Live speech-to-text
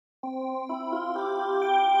Lipstick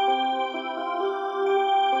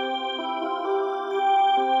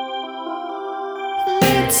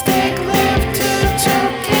lived to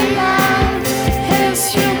choke him out. His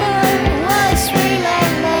humor was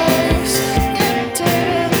relentless. It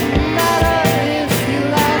didn't matter if you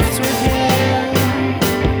laughed with him.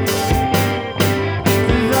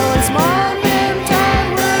 Though his mom and dad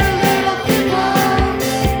were little people,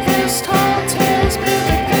 his tall tales made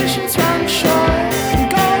the patients run short.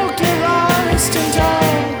 Go get lost and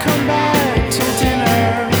don't come back till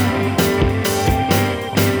dinner.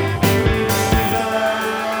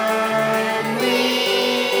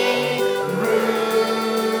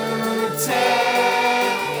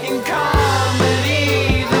 In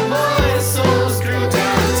comedy, the boys' souls grew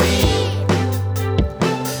down deep.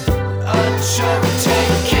 A joke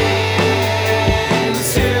taken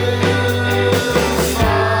too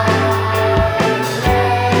far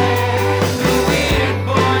led the weird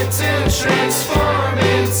boy to transform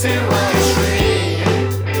into a tree,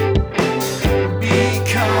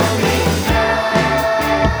 becoming the butt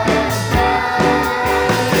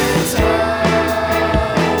of his own joke.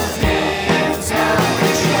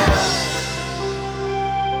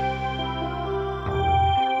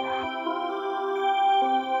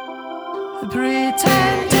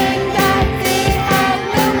 Pretending that the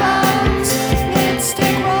animals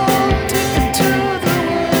lipstick rolled deep into the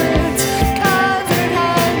woods, covered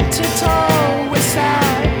head to toe with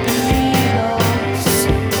sap and needles.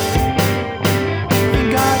 He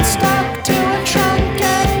got stuck to a trunk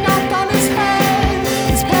and knocked on his head.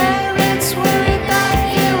 His parents worried that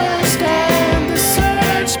he was dead. The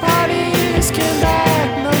search parties came back.